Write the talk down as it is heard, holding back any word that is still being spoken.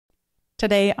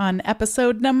Today on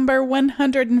episode number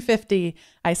 150,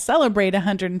 I celebrate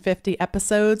 150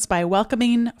 episodes by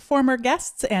welcoming former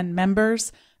guests and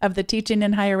members of the teaching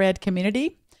in higher ed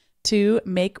community to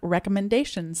make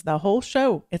recommendations. The whole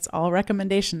show, it's all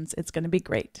recommendations. It's going to be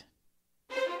great.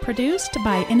 Produced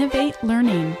by Innovate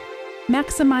Learning,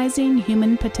 maximizing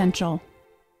human potential.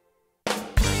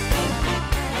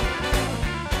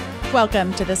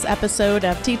 Welcome to this episode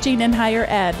of Teaching in Higher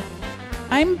Ed.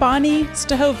 I'm Bonnie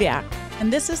Stahoviak,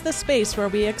 and this is the space where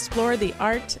we explore the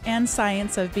art and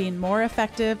science of being more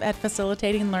effective at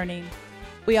facilitating learning.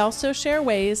 We also share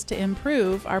ways to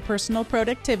improve our personal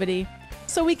productivity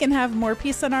so we can have more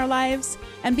peace in our lives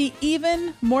and be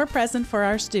even more present for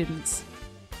our students.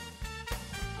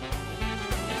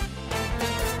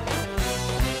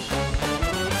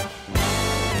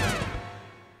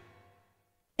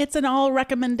 It's an all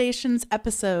recommendations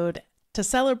episode to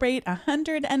celebrate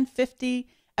 150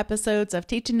 episodes of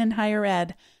Teaching in Higher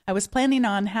Ed. I was planning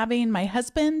on having my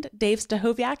husband, Dave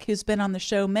Stahoviak, who's been on the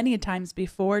show many times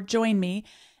before, join me.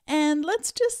 And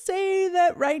let's just say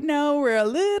that right now we're a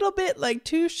little bit like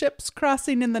two ships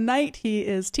crossing in the night. He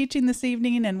is teaching this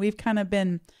evening, and we've kind of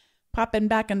been popping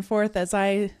back and forth as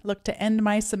I look to end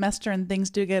my semester and things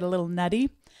do get a little nutty.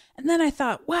 And then I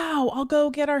thought, wow, I'll go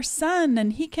get our son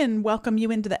and he can welcome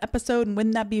you into the episode. And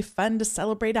wouldn't that be fun to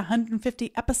celebrate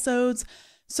 150 episodes?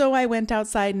 So I went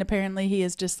outside and apparently he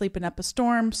is just sleeping up a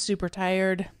storm, super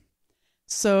tired.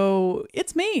 So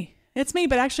it's me,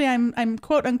 but actually I'm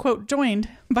quote unquote joined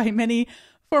by many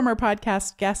former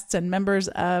podcast guests and members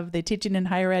of the Teaching in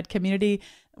Higher Ed community.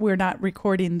 We're not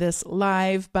recording this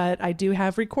live, but I do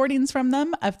have recordings from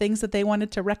them of things that they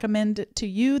wanted to recommend to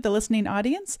you, the listening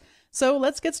audience. So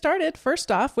let's get started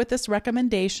first off with this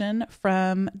recommendation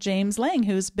from James Lang,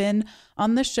 who's been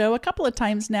on the show a couple of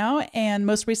times now. And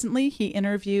most recently, he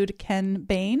interviewed Ken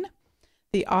Bain,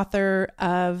 the author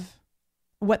of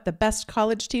What the Best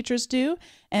College Teachers Do.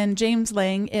 And James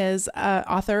Lang is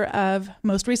author of,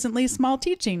 most recently, Small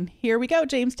Teaching. Here we go.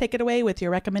 James, take it away with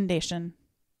your recommendation.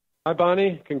 Hi,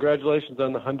 Bonnie. Congratulations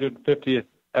on the 150th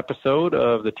episode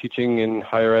of the Teaching in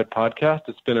Higher Ed podcast.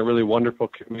 It's been a really wonderful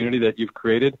community that you've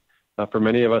created for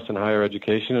many of us in higher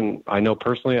education. And I know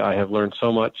personally I have learned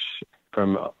so much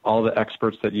from all the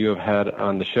experts that you have had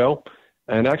on the show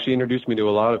and actually introduced me to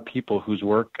a lot of people whose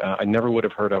work I never would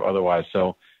have heard of otherwise.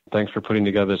 So thanks for putting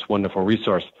together this wonderful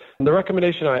resource. And the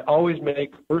recommendation I always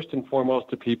make first and foremost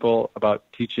to people about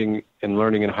teaching and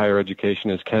learning in higher education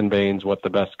is Ken Bain's What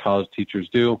the Best College Teachers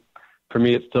Do. For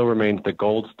me, it still remains the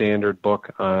gold standard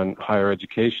book on higher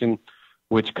education,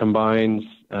 which combines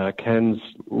Ken's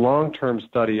long-term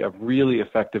study of really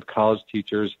effective college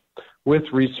teachers with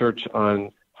research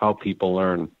on how people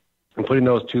learn. And putting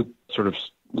those two sort of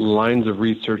lines of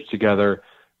research together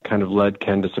kind of led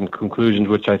Ken to some conclusions,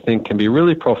 which I think can be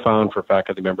really profound for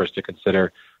faculty members to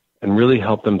consider and really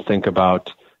help them think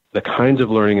about the kinds of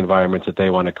learning environments that they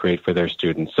want to create for their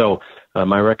students. So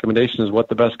my recommendation is What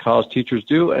the Best College Teachers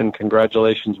Do, and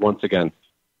congratulations once again.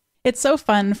 It's so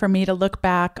fun for me to look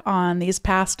back on these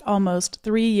past almost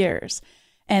 3 years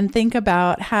and think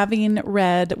about having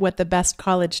read What the Best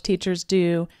College Teachers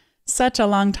Do such a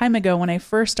long time ago when I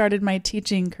first started my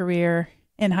teaching career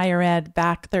in higher ed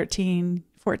back 13,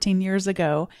 14 years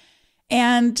ago.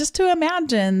 And just to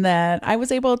imagine that I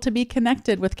was able to be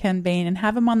connected with Ken Bain and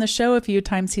have him on the show a few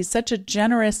times. He's such a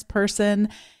generous person,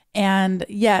 and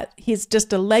yet he's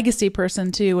just a legacy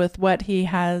person too with what he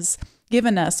has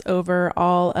given us over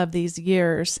all of these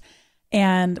years.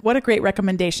 And what a great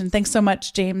recommendation. Thanks so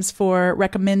much, James, for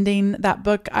recommending that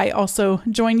book. I also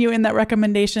join you in that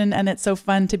recommendation, and it's so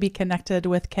fun to be connected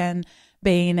with Ken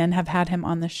Bain and have had him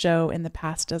on the show in the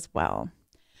past as well.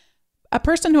 A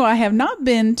person who I have not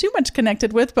been too much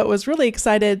connected with, but was really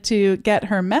excited to get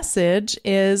her message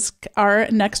is our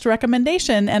next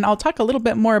recommendation. And I'll talk a little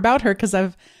bit more about her because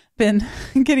I've been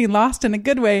getting lost in a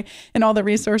good way in all the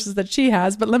resources that she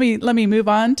has. But let me move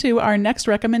on to our next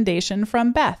recommendation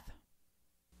from Beth.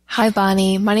 Hi,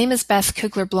 Bonnie. My name is Beth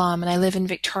Kugler-Blom, and I live in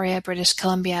Victoria, British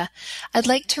Columbia. I'd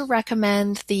like to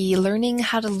recommend the Learning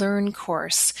How to Learn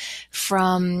course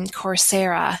from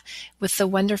Coursera with the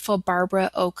wonderful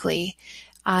Barbara Oakleaf.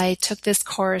 I took this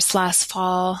course last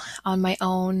fall on my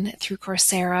own through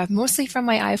Coursera, mostly from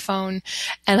my iPhone,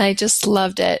 and I just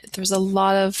loved it. There's a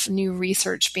lot of new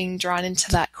research being drawn into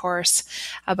that course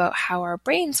about how our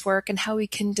brains work and how we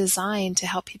can design to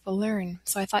help people learn.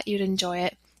 So I thought you'd enjoy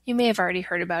it. You may have already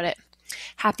heard about it.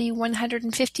 Happy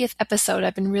 150th episode.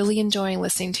 I've been really enjoying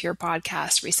listening to your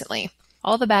podcast recently.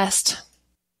 All the best.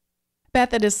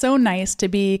 Beth, it is so nice to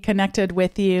be connected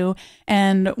with you.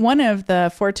 And one of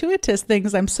the fortuitous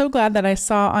things I'm so glad that I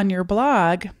saw on your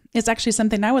blog is actually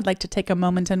something I would like to take a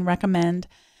moment and recommend.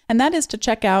 And that is to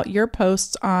check out your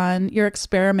posts on your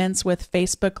experiments with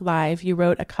Facebook Live. You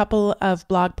wrote a couple of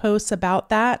blog posts about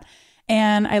that.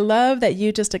 And I love that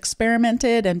you just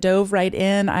experimented and dove right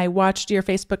in. I watched your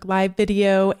Facebook Live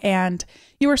video and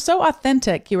you were so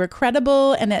authentic. You were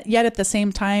credible. And yet at the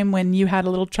same time, when you had a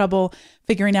little trouble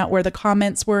figuring out where the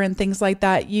comments were and things like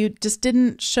that, you just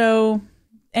didn't show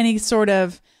any sort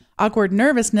of awkward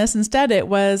nervousness. Instead, it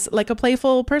was like a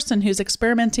playful person who's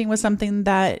experimenting with something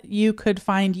that you could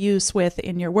find use with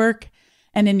in your work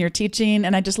and in your teaching.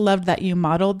 And I just loved that you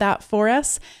modeled that for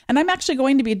us. And I'm actually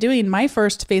going to be doing my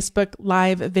first Facebook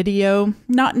Live video,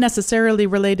 not necessarily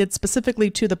related specifically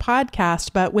to the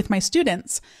podcast, but with my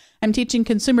students. I'm teaching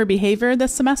consumer behavior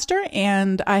this semester,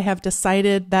 and I have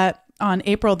decided that on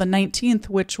April the 19th,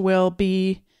 which will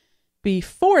be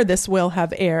before this will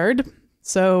have aired,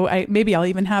 so maybe I'll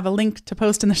even have a link to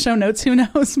post in the show notes, who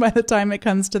knows, by the time it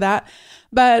comes to that.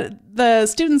 But the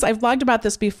students, I've blogged about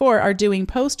this before, are doing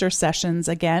poster sessions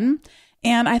again.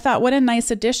 And I thought, what a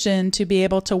nice addition to be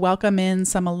able to welcome in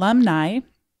some alumni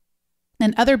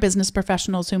and other business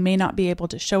professionals who may not be able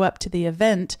to show up to the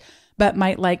event, but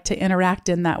might like to interact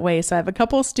in that way. So I have a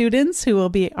couple students who will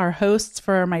be our hosts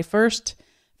for my first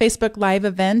Facebook Live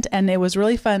event, and it was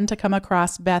really fun to come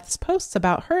across Beth's posts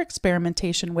about her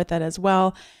experimentation with it as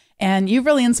well. And you've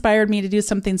really inspired me to do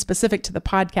something specific to the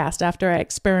podcast after I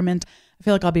experiment. I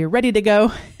feel like I'll be ready to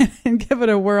go and give it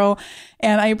a whirl.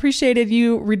 And I appreciated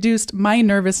you reduced my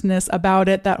nervousness about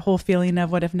it, that whole feeling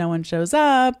of what if no one shows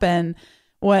up and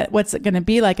what's it going to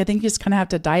be like. I think you just kind of have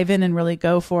to dive in and really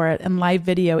go for it. And live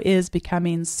video is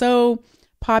becoming so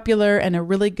popular and a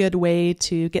really good way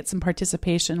to get some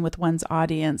participation with one's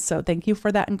audience. So thank you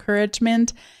for that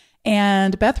encouragement.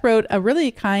 And Beth wrote a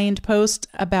really kind post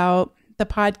about the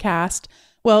podcast.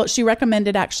 Well, she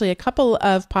recommended actually a couple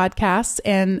of podcasts,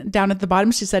 and down at the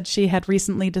bottom, she said she had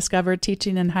recently discovered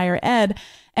teaching in higher ed.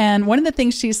 And one of the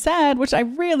things she said, which I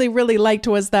really, really liked,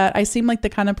 was that I seem like the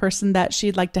kind of person that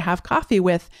she'd like to have coffee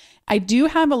with. I do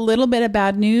have a little bit of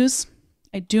bad news.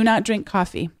 I do not drink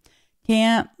coffee.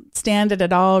 Can't stand it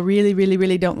at all. Really, really,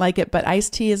 really don't like it. But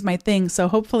iced tea is my thing. So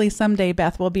hopefully someday,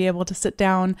 Beth, will be able to sit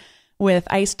down with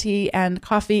iced tea and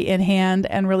coffee in hand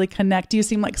and really connect. You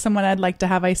seem like someone I'd like to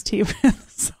have iced tea with.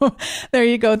 So there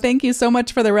you go. Thank you so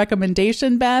much for the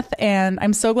recommendation, Beth. And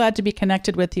I'm so glad to be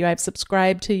connected with you. I've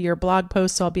subscribed to your blog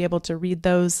posts, so I'll be able to read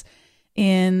those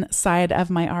inside of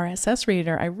my RSS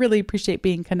reader. I really appreciate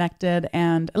being connected.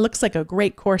 And it looks like a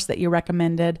great course that you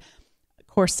recommended,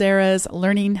 Coursera's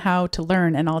Learning How to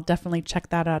Learn, and I'll definitely check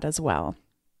that out as well.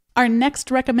 Our next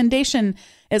recommendation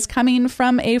is coming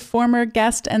from a former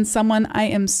guest and someone I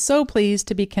am so pleased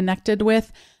to be connected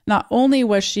with. Not only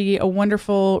was she a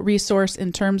wonderful resource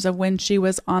in terms of when she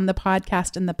was on the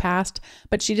podcast in the past,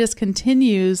 but she just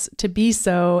continues to be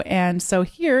so. And so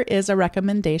here is a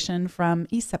recommendation from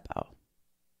Isabeau.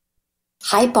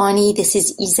 Hi, Bonnie. This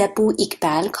is Isabeau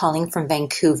Iqbal calling from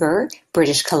Vancouver,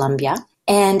 British Columbia.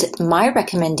 And my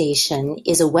recommendation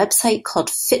is a website called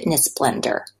Fitness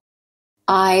Blender.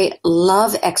 I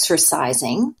love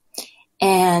exercising,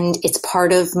 and it's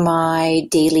part of my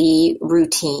daily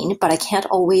routine, but I can't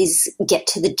always get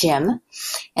to the gym.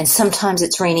 And sometimes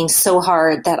it's raining so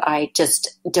hard that I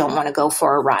just don't want to go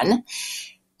for a run.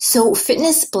 So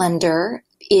Fitness Blender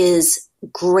is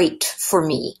great for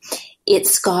me.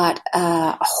 It's got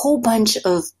a whole bunch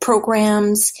of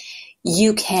programs.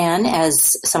 You can,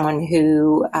 as someone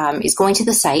who is going to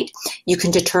the site, you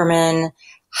can determine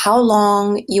how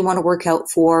long you want to work out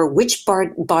for, which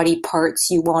body parts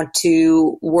you want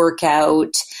to work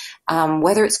out,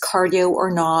 whether it's cardio or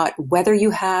not, whether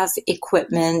you have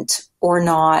equipment or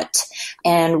not,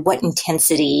 and what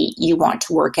intensity you want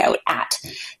to work out at.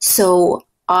 So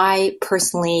I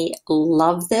personally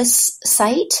love this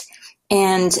site.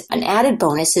 And an added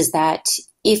bonus is that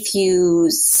if you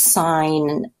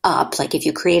sign up, like if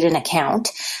you create an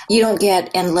account, you don't get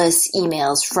endless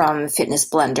emails from Fitness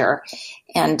Blender.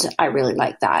 And I really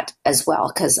like that as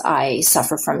well because I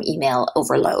suffer from email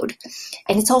overload.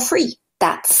 And it's all free.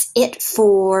 That's it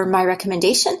for my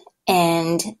recommendation.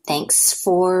 And thanks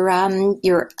for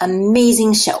your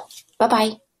amazing show.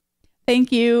 Bye-bye.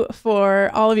 Thank you for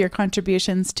all of your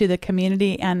contributions to the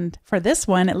community. And for this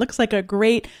one, it looks like a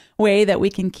great way that we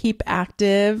can keep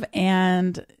active,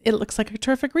 and it looks like a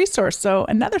terrific resource. So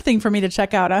another thing for me to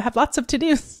check out. I have lots of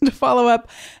to-dos to follow up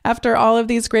after all of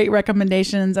these great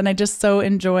recommendations, and I just so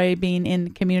enjoy being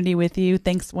in community with you.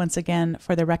 Thanks once again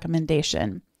for the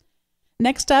recommendation.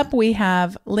 Next up, we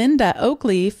have Linda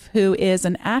Oakleaf, who is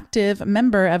an active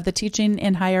member of the Teaching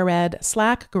in Higher Ed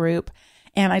Slack group.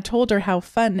 And I told her how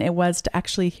fun it was to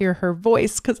actually hear her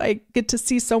voice because I get to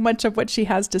see so much of what she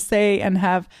has to say and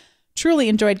have truly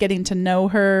enjoyed getting to know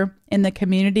her in the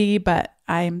community. But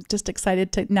I'm just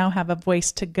excited to now have a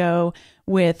voice to go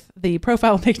with the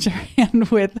profile picture and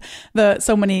with the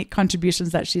so many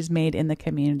contributions that she's made in the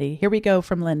community. Here we go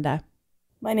from Linda.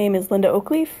 My name is Linda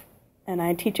Oakleaf, and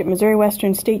I teach at Missouri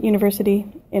Western State University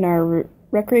in our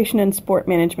Recreation and Sport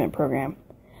Management program.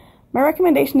 My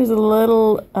recommendation is a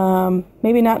little,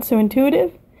 maybe not so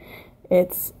intuitive.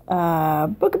 It's a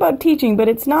book about teaching, but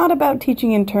it's not about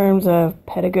teaching in terms of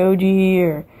pedagogy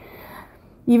or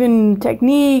even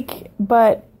technique,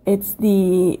 but it's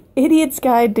the Idiot's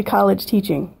Guide to College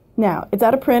Teaching. Now, it's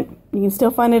out of print. You can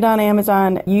still find it on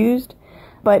Amazon used,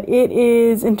 but it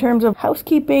is in terms of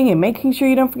housekeeping and making sure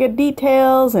you don't forget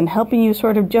details and helping you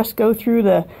sort of just go through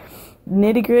the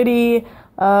nitty-gritty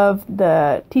of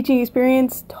the teaching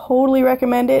experience. Totally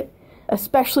recommend it,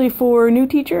 especially for new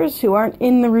teachers who aren't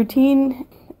in the routine.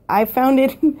 I found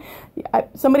it,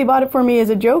 somebody bought it for me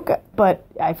as a joke, but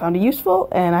I found it useful,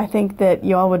 and I think that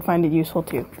you all would find it useful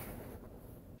too.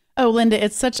 Oh, Linda,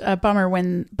 it's such a bummer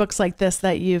when books like this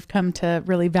that you've come to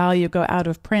really value go out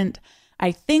of print.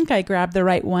 I think I grabbed the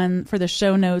right one for the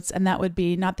show notes, and that would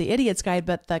be not the Idiot's Guide,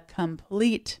 but the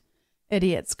Complete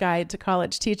Idiot's Guide to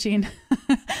College Teaching.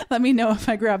 Let me know if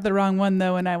I grabbed the wrong one,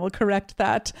 though, and I will correct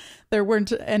that. There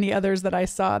weren't any others that I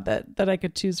saw that I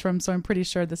could choose from, so I'm pretty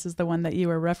sure this is the one that you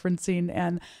were referencing.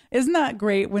 And isn't that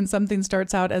great when something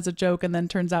starts out as a joke and then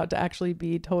turns out to actually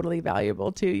be totally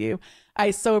valuable to you?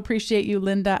 I so appreciate you,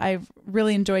 Linda. I've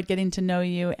really enjoyed getting to know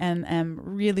you and am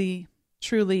really,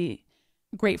 truly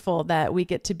grateful that we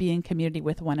get to be in community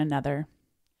with one another.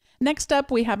 Next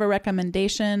up, we have a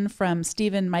recommendation from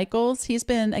Stephen Michaels. He's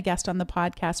been a guest on the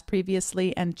podcast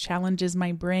previously and challenges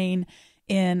my brain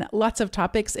in lots of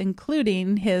topics,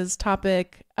 including his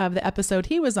topic of the episode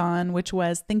he was on, which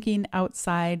was thinking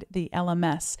outside the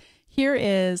LMS. Here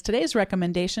is today's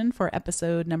recommendation for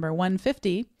episode number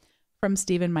 150 from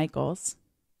Stephen Michaels.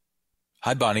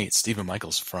 Hi, Bonnie. It's Stephen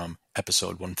Michaels from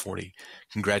episode 140.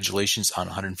 Congratulations on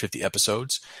 150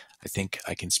 episodes. I think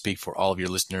I can speak for all of your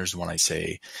listeners when I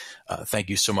say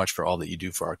thank you so much for all that you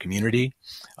do for our community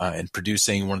and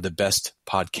producing one of the best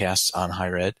podcasts on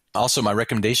higher ed. Also, my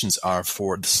recommendations are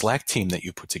for the Slack team that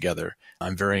you put together.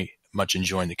 I'm very much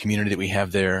enjoying the community that we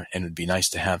have there, and it'd be nice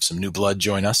to have some new blood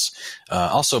join us.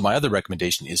 Also, my other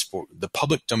recommendation is for the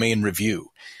Public Domain Review.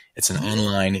 It's an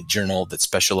online journal that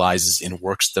specializes in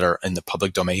works that are in the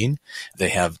public domain. They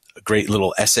have great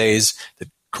little essays that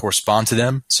correspond to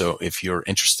them. So if you're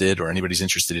interested or anybody's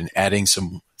interested in adding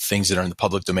some things that are in the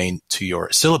public domain to your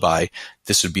syllabi,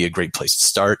 this would be a great place to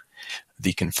start.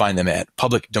 You can find them at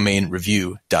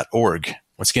publicdomainreview.org.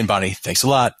 Once again, Bonnie, thanks a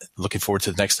lot. Looking forward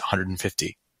to the next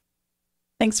 150.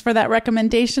 Thanks for that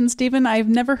recommendation, Stephen. I've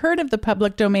never heard of the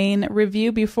Public Domain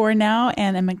Review before now,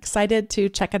 and I'm excited to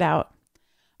check it out.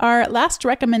 Our last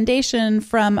recommendation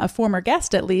from a former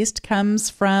guest, at least, comes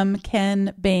from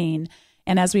Ken Bain.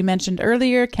 And as we mentioned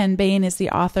earlier, Ken Bain is the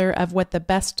author of What the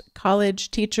Best College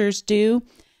Teachers Do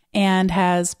and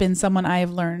has been someone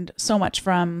I've learned so much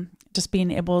from, just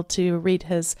being able to read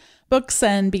his books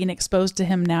and being exposed to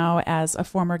him now as a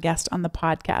former guest on the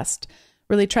podcast.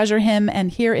 Really treasure him, and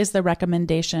here is the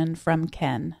recommendation from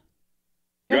Ken.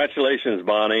 Congratulations,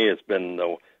 Bonnie. It's been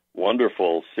a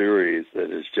wonderful series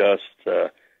that has just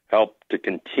helped to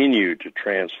continue to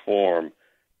transform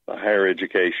higher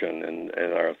education and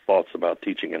our thoughts about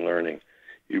teaching and learning.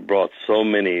 You brought so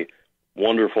many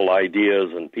wonderful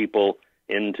ideas and people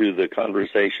into the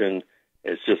conversation.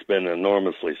 It's just been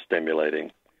enormously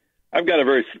stimulating. I've got a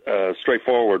very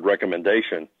straightforward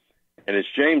recommendation, and it's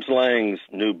James Lang's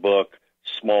new book,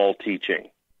 Small Teaching.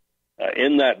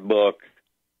 In that book,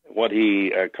 what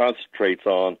he concentrates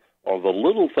on are the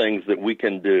little things that we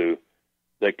can do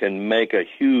that can make a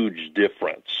huge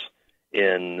difference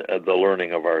in the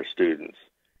learning of our students.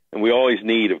 And we always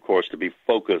need, of course, to be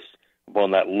focused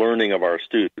upon that learning of our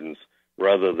students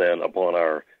rather than upon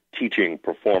our teaching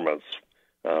performance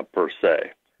per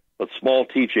se. But Small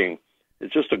Teaching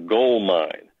is just a gold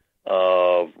mine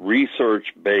of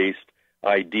research-based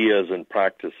ideas and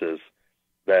practices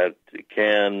that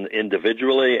can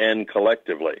individually and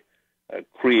collectively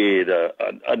create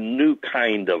a new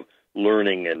kind of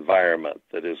learning environment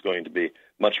that is going to be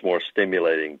much more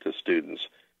stimulating to students.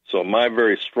 So my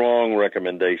very strong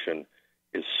recommendation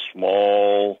is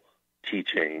Small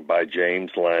Teaching by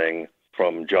James Lang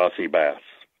from Jossey Bass.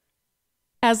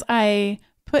 As I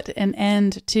put an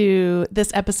end to this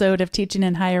episode of Teaching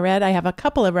in Higher Ed, I have a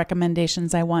couple of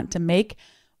recommendations I want to make.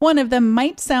 One of them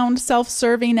might sound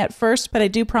self-serving at first, but I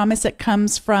do promise it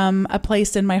comes from a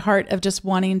place in my heart of just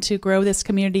wanting to grow this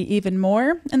community even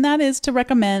more. And that is to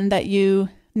recommend that you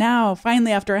now,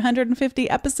 finally, after 150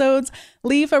 episodes,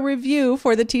 leave a review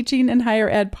for the Teaching in Higher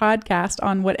Ed podcast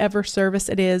on whatever service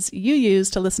it is you use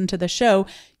to listen to the show.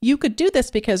 You could do this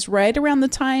because right around the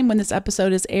time when this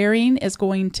episode is airing is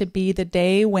going to be the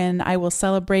day when I will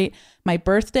celebrate my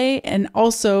birthday. And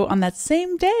also on that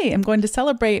same day, I'm going to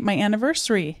celebrate my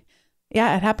anniversary.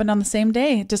 Yeah, it happened on the same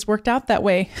day. It just worked out that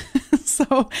way.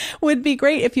 So it would be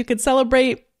great if you could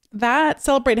celebrate that,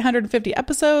 celebrate 150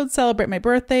 episodes, celebrate my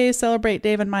birthday, celebrate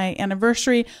Dave and my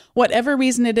anniversary, whatever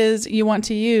reason it is you want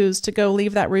to use to go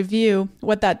leave that review.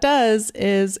 What that does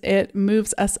is it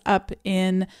moves us up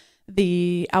in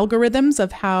the algorithms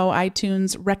of how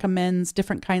iTunes recommends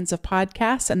different kinds of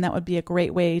podcasts, and that would be a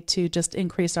great way to just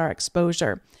increase our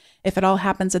exposure. If it all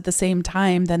happens at the same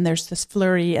time, then there's this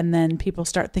flurry, and then people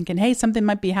start thinking, hey, something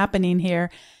might be happening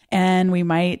here. And we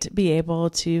might be able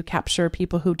to capture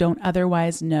people who don't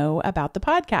otherwise know about the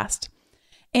podcast.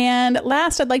 And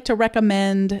last, I'd like to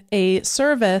recommend a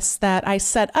service that I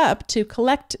set up to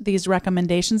collect these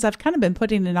recommendations. I've kind of been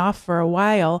putting it off for a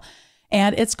while,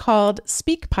 and it's called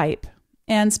SpeakPipe.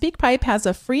 And SpeakPipe has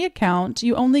a free account.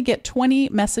 You only get 20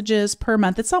 messages per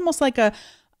month. It's almost like a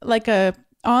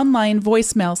online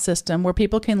voicemail system where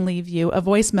people can leave you a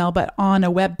voicemail, but on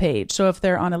a web page. So if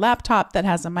they're on a laptop that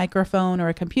has a microphone or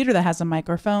a computer that has a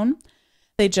microphone,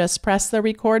 they just press the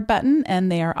record button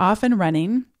and they are off and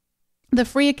running. The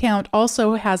free account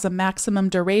also has a maximum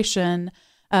duration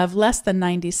of less than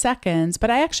 90 seconds,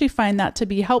 but I actually find that to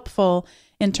be helpful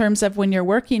in terms of when you're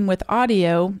working with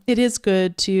audio. It is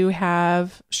good to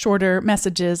have shorter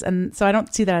messages, and so I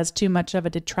don't see that as too much of a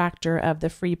detractor of the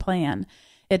free plan.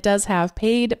 It does have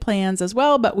paid plans as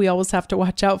well, but we always have to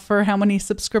watch out for how many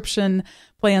subscription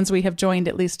plans we have joined.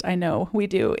 At least I know we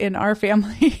do in our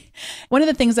family. One of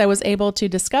the things I was able to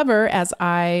discover as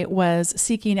I was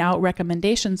seeking out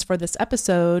recommendations for this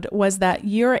episode was that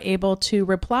you're able to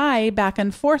reply back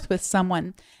and forth with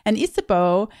someone. And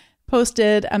Isabeau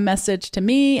posted a message to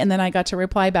me, and then I got to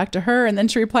reply back to her, and then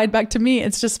she replied back to me.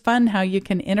 It's just fun how you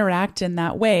can interact in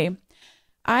that way.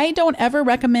 I don't ever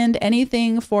recommend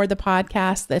anything for the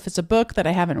podcast if it's a book that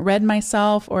I haven't read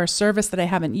myself or a service that I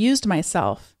haven't used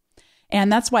myself.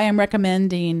 And that's why I'm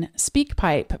recommending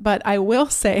SpeakPipe. But I will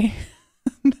say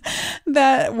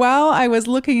that while I was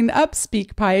looking up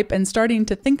SpeakPipe and starting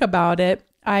to think about it,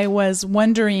 I was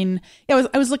wondering,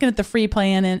 I was looking at the free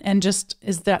plan and just,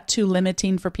 is that too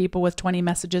limiting for people with 20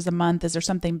 messages a month? Is there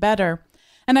something better?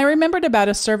 And I remembered about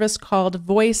a service called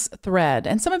VoiceThread.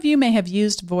 And some of you may have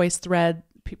used VoiceThread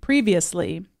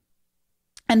previously.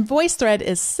 And VoiceThread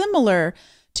is similar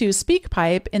to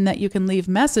SpeakPipe in that you can leave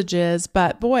messages,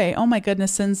 but boy, oh my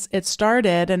goodness, since it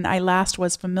started and I last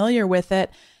was familiar with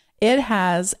it, it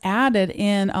has added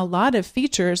in a lot of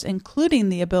features, including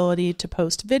the ability to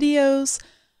post videos,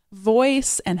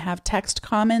 voice, and have text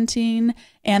commenting.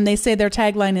 And they say their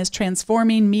tagline is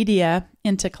transforming media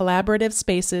into collaborative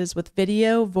spaces with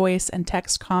video, voice, and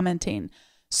text commenting.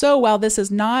 So while this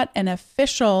is not an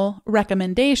official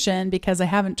recommendation because I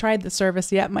haven't tried the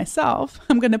service yet myself,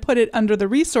 I'm going to put it under the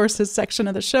resources section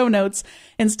of the show notes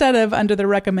instead of under the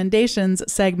recommendations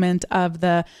segment of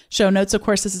the show notes. Of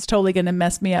course, this is totally going to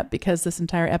mess me up because this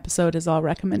entire episode is all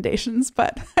recommendations.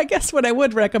 But I guess what I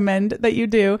would recommend that you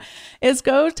do is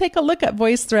go take a look at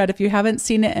VoiceThread if you haven't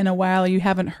seen it in a while or you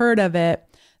haven't heard of it.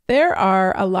 There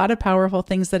are a lot of powerful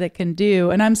things that it can do,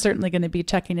 and I'm certainly going to be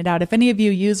checking it out. If any of you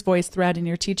use VoiceThread in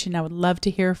your teaching, I would love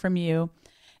to hear from you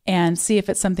and see if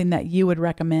it's something that you would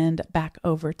recommend back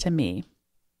over to me.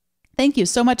 Thank you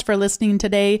so much for listening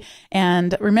today,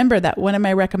 and remember that one of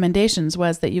my recommendations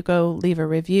was that you go leave a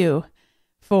review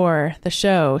for the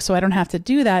show, so I don't have to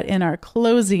do that in our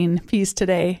closing piece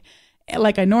today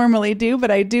like I normally do,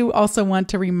 but I do also want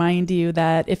to remind you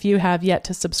that if you have yet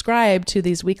to subscribe to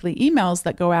these weekly emails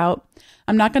that go out,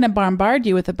 I'm not going to bombard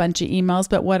you with a bunch of emails,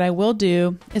 but what I will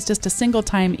do is just a single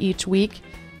time each week,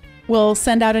 we'll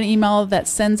send out an email that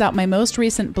sends out my most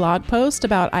recent blog post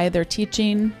about either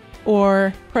teaching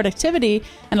or productivity,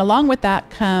 and along with that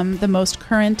come the most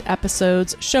current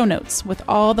episode's show notes with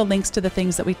all the links to the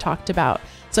things that we talked about.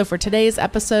 So for today's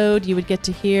episode, you would get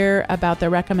to hear about the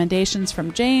recommendations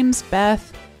from James,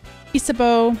 Beth,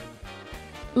 Isabeau,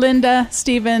 Linda,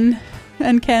 Stephen,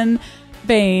 and Ken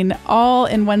Bain, all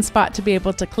in one spot to be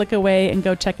able to click away and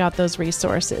go check out those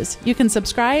resources. You can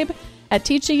subscribe at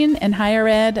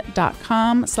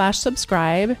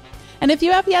teachinginhighered.com/subscribe. And if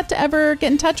you have yet to ever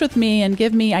get in touch with me and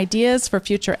give me ideas for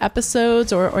future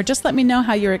episodes or just let me know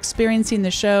how you're experiencing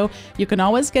the show, you can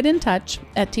always get in touch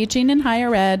at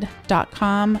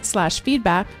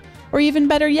teachinginhighered.com/feedback, or even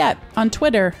better yet, on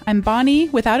Twitter. I'm Bonnie,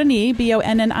 without an E,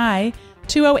 BONNI,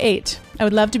 208. I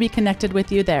would love to be connected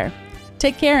with you there.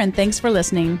 Take care and thanks for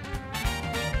listening.